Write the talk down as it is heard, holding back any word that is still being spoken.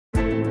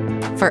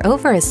For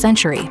over a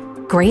century,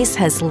 Grace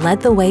has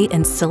led the way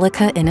in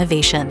silica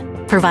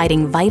innovation,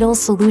 providing vital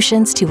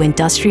solutions to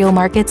industrial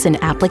markets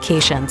and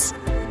applications.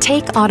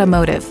 Take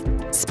automotive,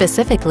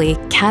 specifically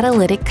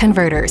catalytic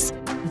converters.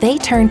 They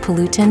turn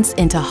pollutants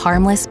into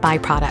harmless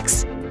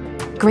byproducts.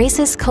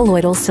 Grace's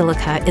colloidal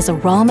silica is a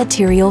raw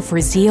material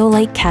for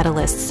zeolite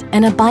catalysts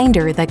and a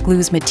binder that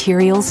glues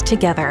materials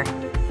together.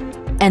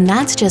 And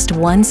that's just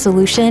one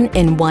solution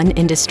in one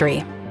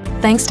industry.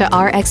 Thanks to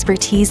our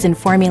expertise in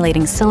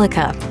formulating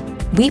silica,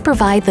 we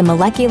provide the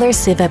molecular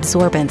sieve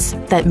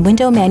adsorbents that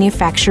window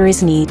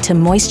manufacturers need to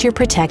moisture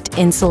protect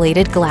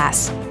insulated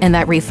glass and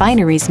that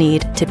refineries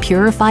need to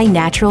purify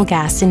natural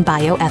gas and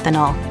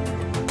bioethanol.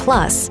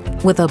 Plus,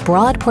 with a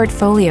broad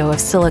portfolio of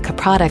silica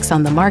products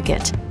on the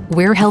market,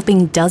 we're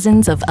helping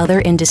dozens of other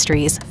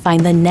industries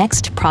find the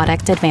next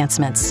product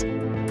advancements.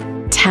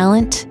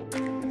 Talent,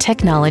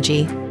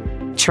 technology,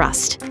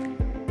 trust.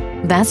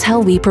 That's how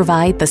we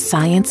provide the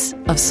science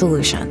of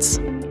solutions.